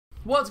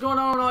What's going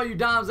on, all you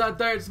dimes out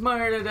there? It's Mo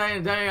here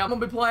today. I'm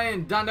gonna be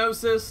playing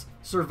Dinosis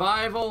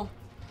Survival,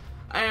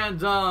 and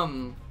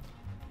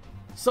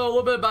so a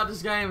little bit about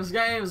this game. This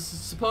game is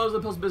supposedly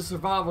supposed to be a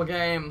survival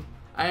game,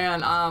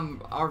 and I'm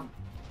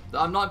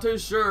not too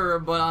sure,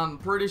 but I'm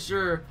pretty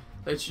sure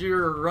that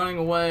you're running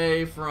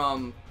away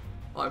from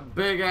like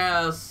big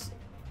ass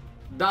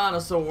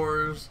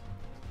dinosaurs.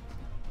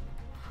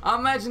 I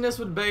imagine this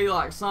would be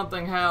like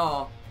something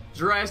how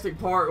Jurassic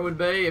Park would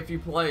be if you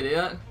played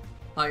it.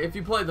 Like if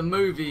you played the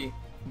movie,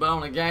 but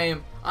on a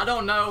game. I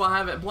don't know, I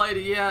haven't played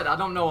it yet. I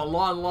don't know a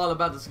lot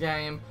about this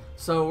game.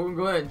 So we're gonna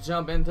go ahead and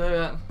jump into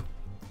it,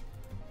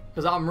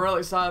 because I'm really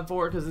excited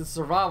for it, because it's a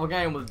survival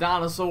game with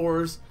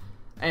dinosaurs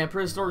and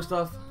prehistoric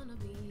stuff.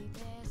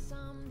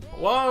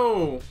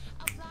 Whoa!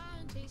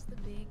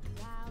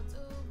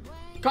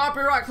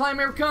 Copyright claim,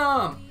 here we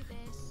come!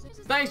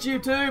 Thanks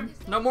YouTube,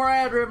 no more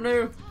ad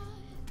revenue.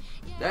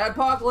 The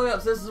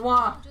apocalypse, this is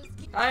why.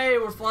 Hey,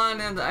 we're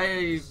flying in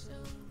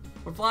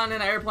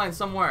an airplane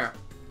somewhere.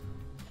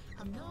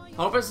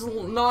 Hope it's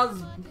not.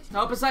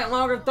 Hope it's ain't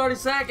longer than 30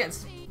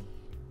 seconds.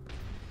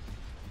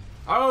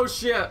 Oh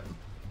shit!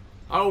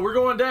 Oh, we're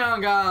going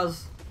down,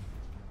 guys.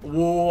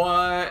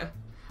 What?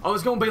 Oh,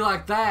 it's gonna be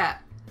like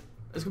that.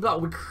 It's gonna be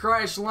like we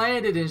crash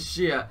landed and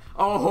shit.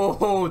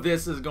 Oh,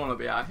 this is gonna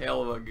be a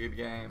hell of a good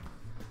game.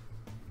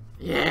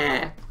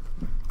 Yeah.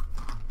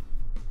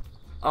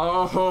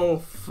 Oh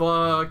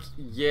fuck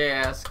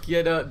yes!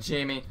 Get up,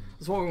 Jimmy.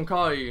 That's what we're gonna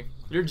call you.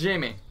 You're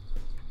Jimmy.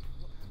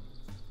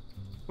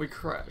 We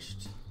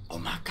crashed. Oh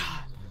my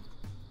god.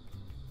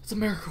 It's a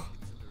miracle.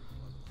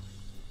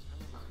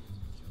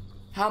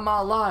 How am I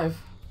alive?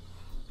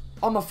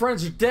 All my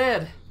friends are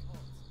dead.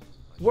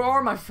 Where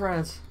are my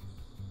friends?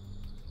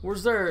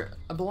 Where's their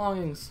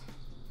belongings?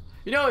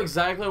 You know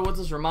exactly what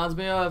this reminds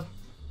me of?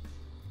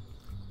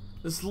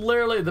 This is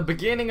literally the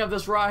beginning of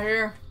this right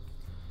here.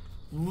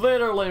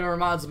 Literally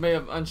reminds me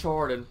of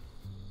Uncharted.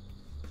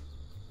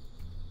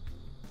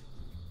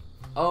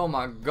 Oh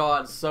my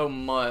god, so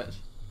much.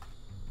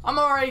 I'm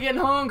already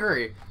getting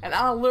hungry, and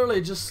I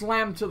literally just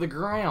slammed to the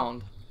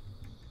ground.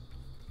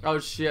 Oh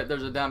shit,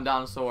 there's a damn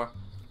dinosaur.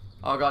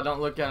 Oh god, don't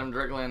look at him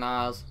directly in the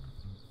eyes.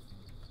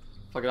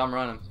 Fuck it, I'm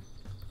running.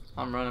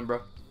 I'm running,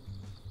 bro.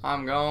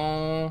 I'm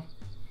going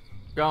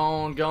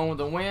with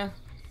the wind.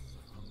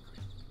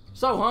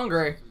 So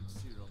hungry.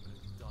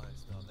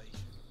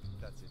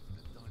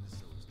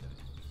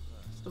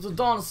 If the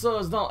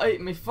dinosaurs don't eat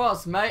me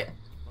first, mate.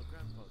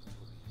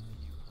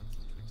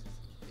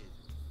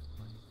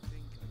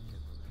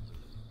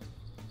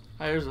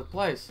 Hey, there's a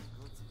place.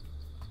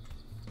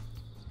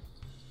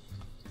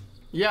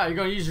 Yeah, you're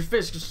gonna use your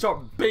fist to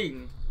start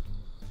beating.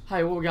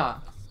 Hey, what we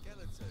got?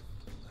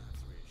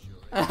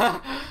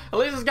 At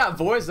least it's got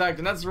voice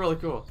acting. That's really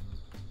cool.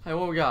 Hey,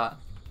 what we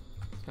got?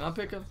 Can I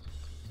pick up?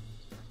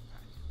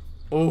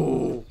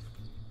 Oh,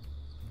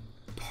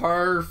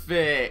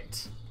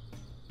 perfect.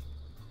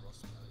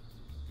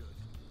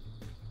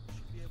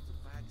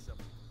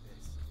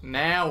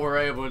 Now we're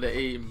able to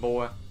eat,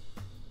 boy.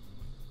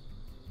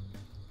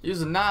 Use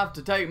a knife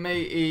to take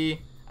me,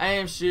 E.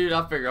 Aim, shoot.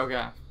 I figure,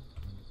 okay.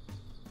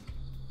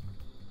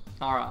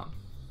 Alright.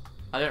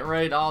 I didn't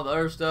raid all the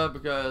other stuff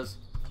because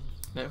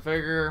I didn't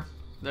figure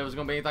there was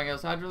going to be anything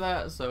else after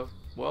that. So,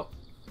 well,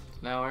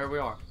 now here we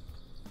are.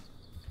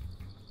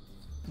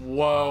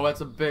 Whoa,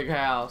 that's a big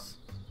house.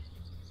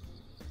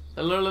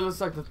 It literally looks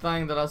like the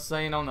thing that I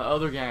seen on the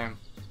other game.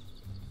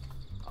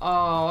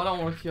 Oh, I don't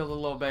want to kill the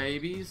little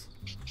babies.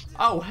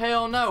 Oh,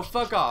 hell no.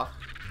 Fuck off.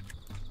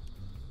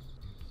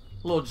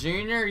 Little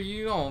Junior,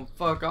 you gonna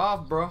fuck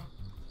off, bro.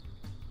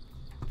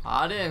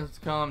 I didn't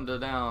come to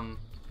down.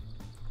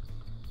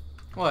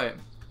 Wait.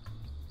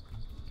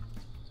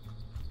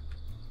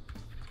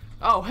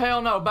 Oh,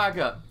 hell no. Back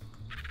up.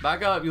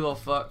 Back up, you little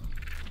fuck.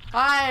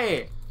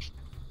 Hey!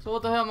 So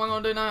what the hell am I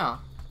gonna do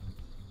now?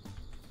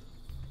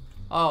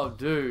 Oh,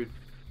 dude.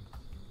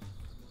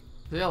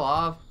 Is he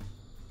alive?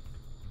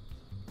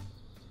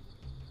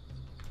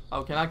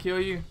 Oh, can I kill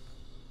you?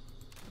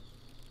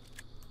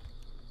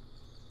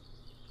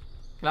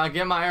 Can I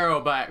get my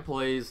arrow back,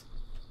 please?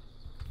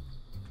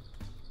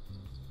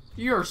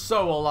 You're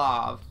so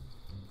alive.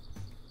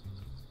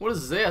 What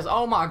is this?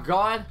 Oh my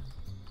god.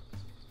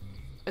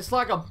 It's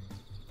like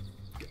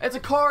it's a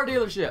car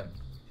dealership.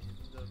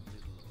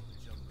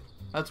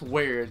 That's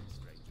weird.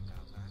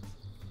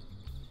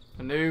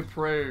 The new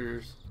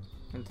predators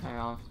in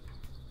town.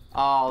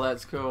 Oh,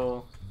 that's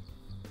cool.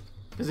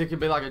 Because it could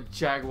be like a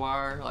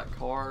Jaguar, like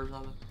car or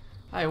something.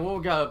 Hey, what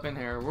we got up in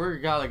here? We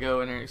gotta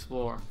go in here and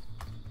explore.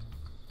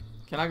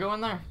 Can I go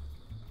in there?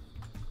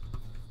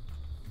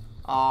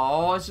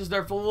 Oh, it's just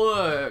there for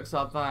looks,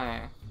 I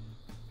think.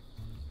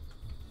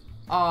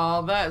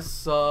 Oh, that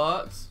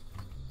sucks.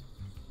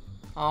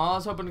 Oh, I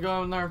was hoping to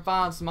go in there and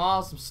find some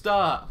awesome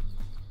stuff.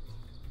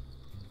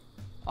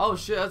 Oh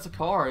shit, that's a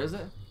car, is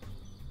it?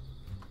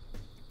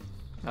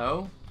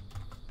 No?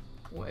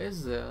 What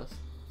is this?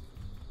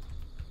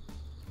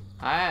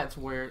 That's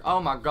weird.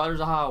 Oh my god, there's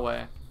a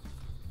highway.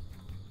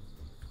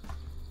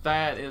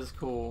 That is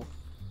cool.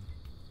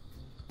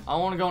 I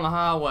want to go on the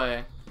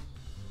highway.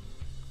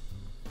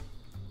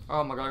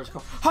 Oh my god, there's a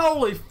car.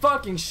 Holy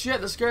fucking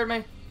shit, that scared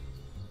me.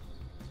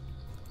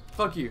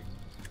 Fuck you.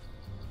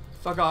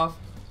 Fuck off.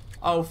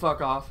 Oh,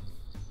 fuck off.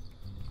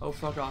 Oh,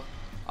 fuck off.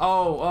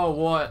 Oh,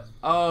 what?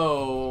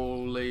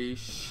 Holy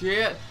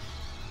shit.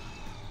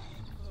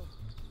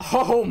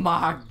 Oh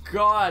my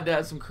god,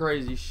 that's some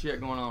crazy shit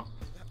going on.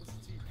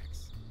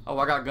 Oh,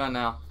 I got a gun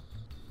now.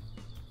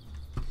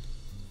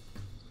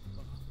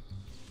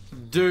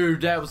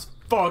 Dude, that was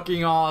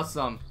fucking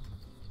awesome.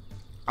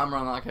 I'm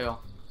running like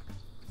hell.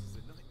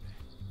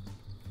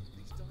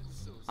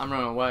 I'm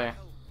running away.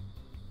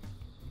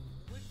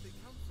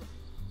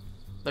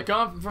 They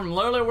come from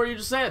literally where you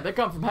just said. They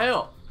come from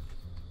hell.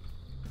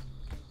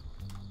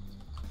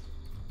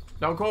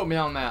 Don't quote me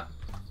on that.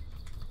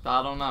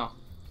 I don't know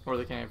where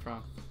they came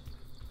from.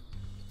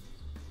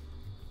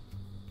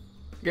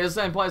 Get the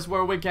same place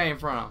where we came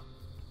from.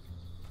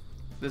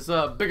 This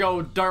big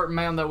old dirt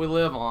mound that we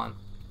live on.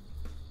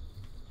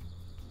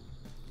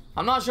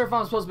 I'm not sure if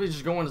I'm supposed to be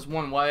just going this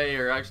one way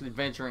or actually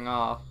venturing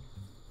off.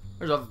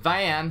 There's a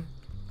van.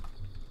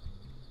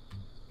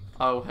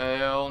 Oh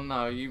hell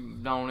no, you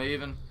don't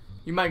even.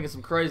 You making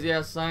some crazy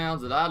ass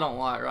sounds that I don't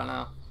like right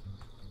now.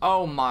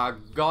 Oh my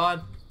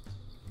god.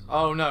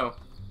 Oh no.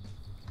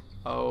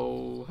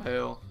 Oh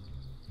hell.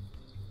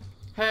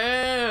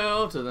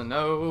 Hell to the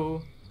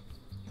no.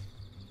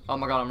 Oh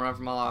my god, I'm running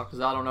for my life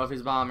because I don't know if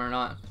he's behind me or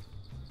not.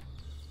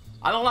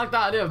 I don't like the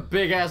idea of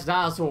big ass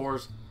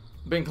dinosaurs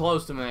being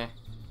close to me.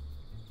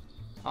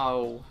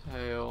 Oh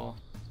hell.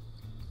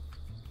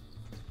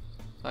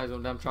 He's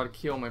gonna try to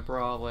kill me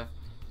probably.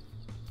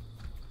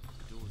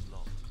 The door's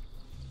locked,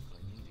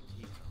 but I need a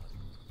key card.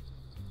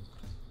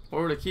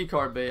 Where would a key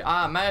card be?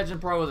 I imagine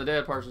probably with a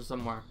dead person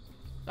somewhere.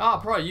 Oh,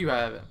 probably you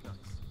have it.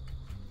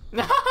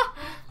 Nice.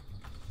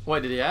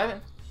 Wait, did he have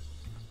it?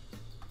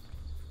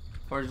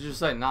 Or did you just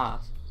say nice?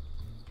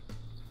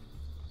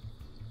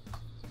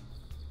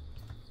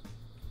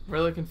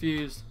 Really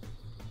confused.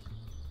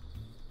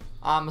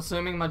 I'm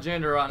assuming my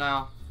gender right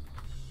now.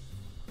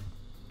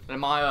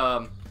 Am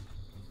I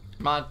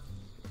my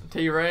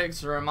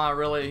T-Rex or am I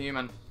really a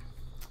human?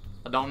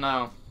 I don't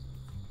know.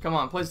 Come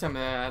on, please tell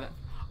me I had it.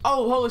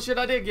 Oh, holy shit,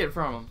 I did get it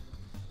from him.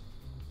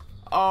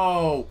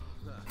 Oh,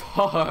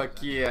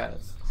 fuck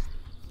yes.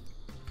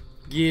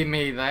 Give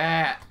me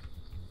that.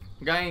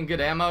 Got any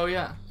good ammo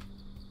yet?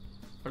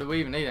 Or do we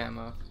even need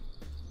ammo?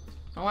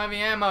 I don't have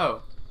any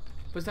ammo.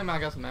 Please tell me I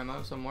got some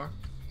ammo somewhere.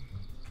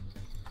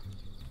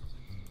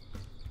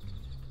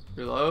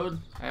 Reload.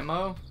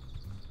 Ammo.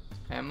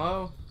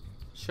 Ammo.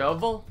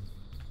 Shovel.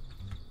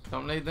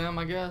 Don't need them,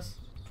 I guess.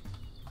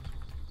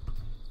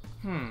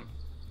 Well,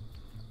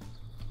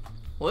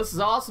 this is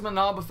awesome and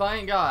all, but if I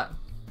ain't got.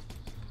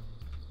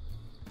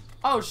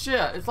 Oh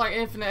shit, it's like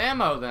infinite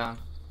ammo then.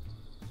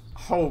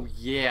 Oh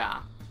yeah.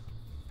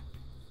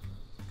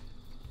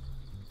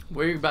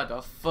 We're about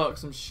to fuck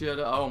some shit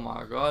up. Oh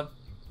my god.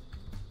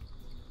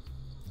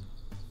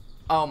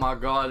 Oh my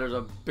god, there's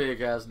a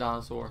big ass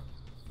dinosaur.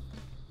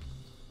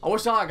 I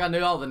wish I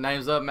knew all the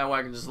names of them, that way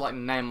I can just like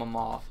name them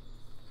off.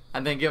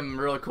 And then give them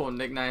really cool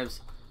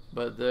nicknames.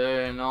 But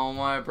there ain't no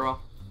way, bro.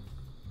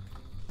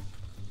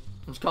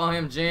 I'm just calling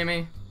him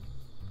Jimmy.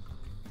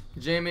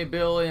 Jimmy,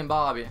 Billy, and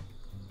Bobby.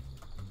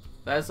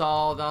 That's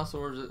all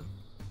dinosaurs that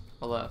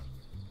are left.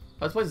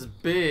 This place is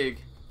big.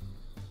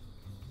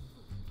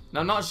 And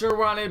I'm not sure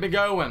where I need to be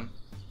going.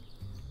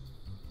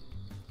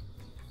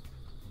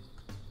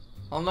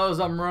 All I know is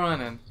I'm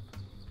running.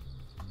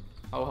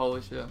 Oh,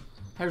 holy shit.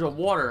 There's a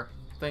water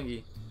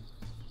thingy.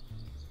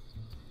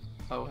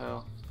 Oh,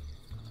 hell.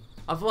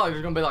 I feel like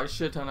there's gonna be like a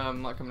shit ton of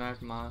them like coming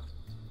after mine.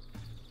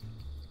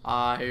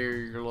 I hear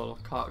your little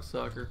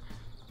cocksucker.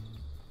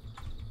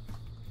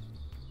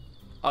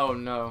 Oh,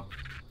 no.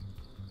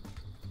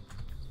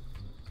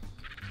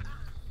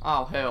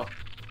 Oh, hell.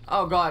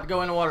 Oh, God,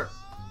 go in the water.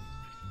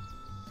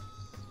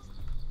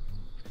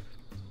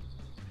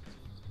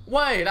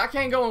 Wait, I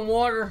can't go in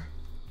water.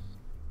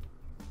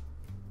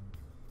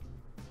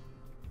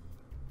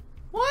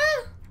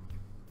 What?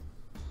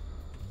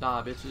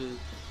 Nah, bitches.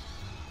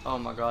 Oh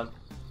my god.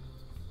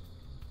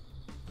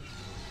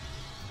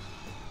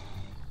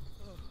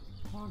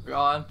 Oh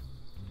god.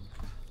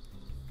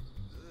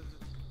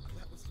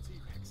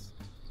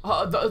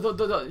 That was a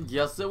T-Rex.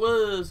 Yes, it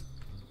was.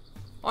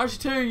 Aren't you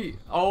too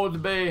old to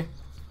be?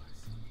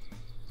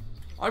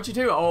 Aren't you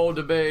too old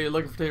to be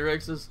looking for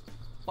T-Rexes?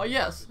 Well,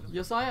 yes.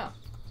 Yes, I am.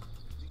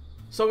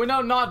 So we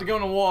know not to go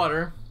in the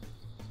water.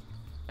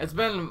 It's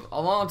been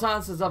a long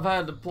time since I've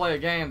had to play a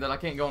game that I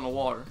can't go in the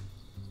water.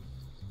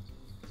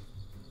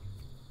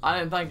 I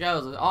didn't think that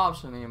was an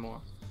option anymore.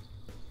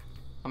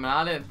 I mean,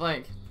 I didn't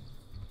think.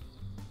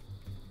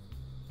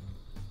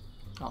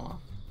 Hold on.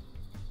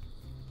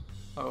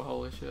 Oh,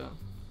 holy shit.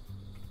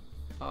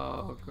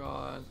 Oh,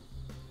 God.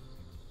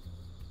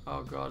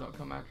 Oh, God, don't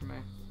come after me.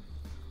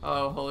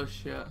 Oh, holy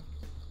shit.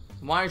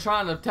 Why are you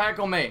trying to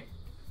tackle me?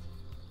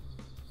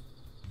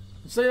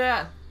 You see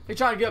that? He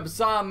tried to get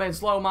beside me and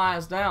slow my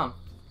ass down.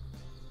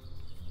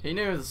 He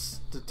knew the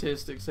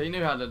statistics. He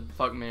knew how to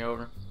fuck me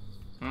over.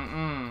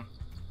 Mm-mm.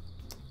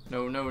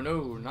 No, no,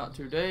 no, not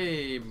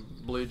today,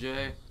 Blue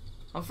Jay.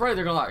 I'm afraid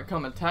they're gonna like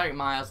come attack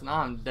my ass and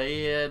I'm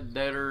dead,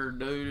 deader,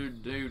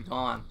 dude,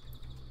 gone.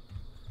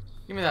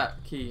 Give me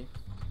that key.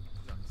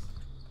 Nice.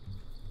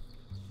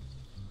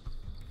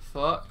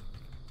 Fuck.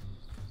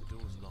 The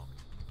door's locked.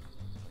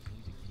 I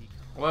need a key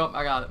card. Well,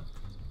 I got it.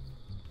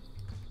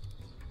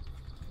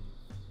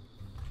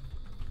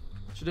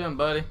 What you doing,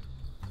 buddy?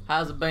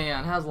 How's it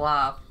been? How's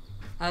life?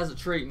 How's it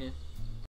treating you?